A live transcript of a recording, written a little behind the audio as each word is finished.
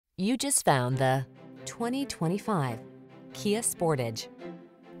You just found the 2025 Kia Sportage.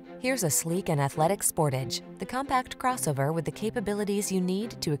 Here's a sleek and athletic Sportage, the compact crossover with the capabilities you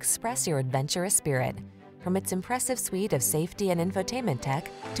need to express your adventurous spirit. From its impressive suite of safety and infotainment tech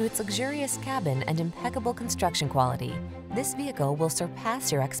to its luxurious cabin and impeccable construction quality, this vehicle will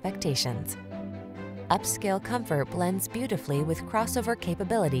surpass your expectations. Upscale comfort blends beautifully with crossover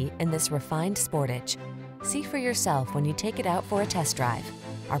capability in this refined Sportage. See for yourself when you take it out for a test drive.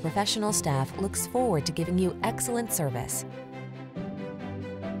 Our professional staff looks forward to giving you excellent service.